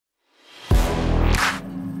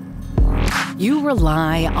You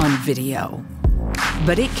rely on video,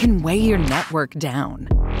 but it can weigh your network down.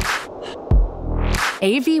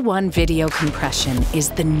 AV1 video compression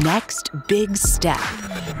is the next big step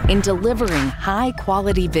in delivering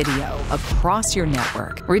high-quality video across your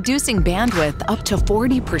network, reducing bandwidth up to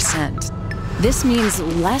 40%. This means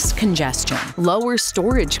less congestion, lower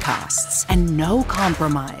storage costs, and no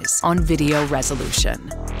compromise on video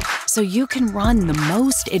resolution. So you can run the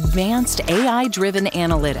most advanced AI-driven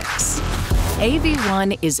analytics.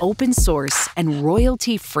 AV1 is open source and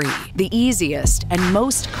royalty-free, the easiest and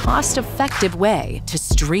most cost-effective way to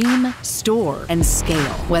stream, store, and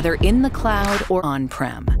scale, whether in the cloud or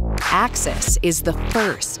on-prem. Axis is the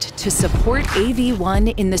first to support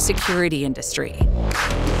AV1 in the security industry.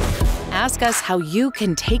 Ask us how you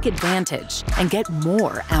can take advantage and get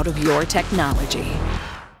more out of your technology.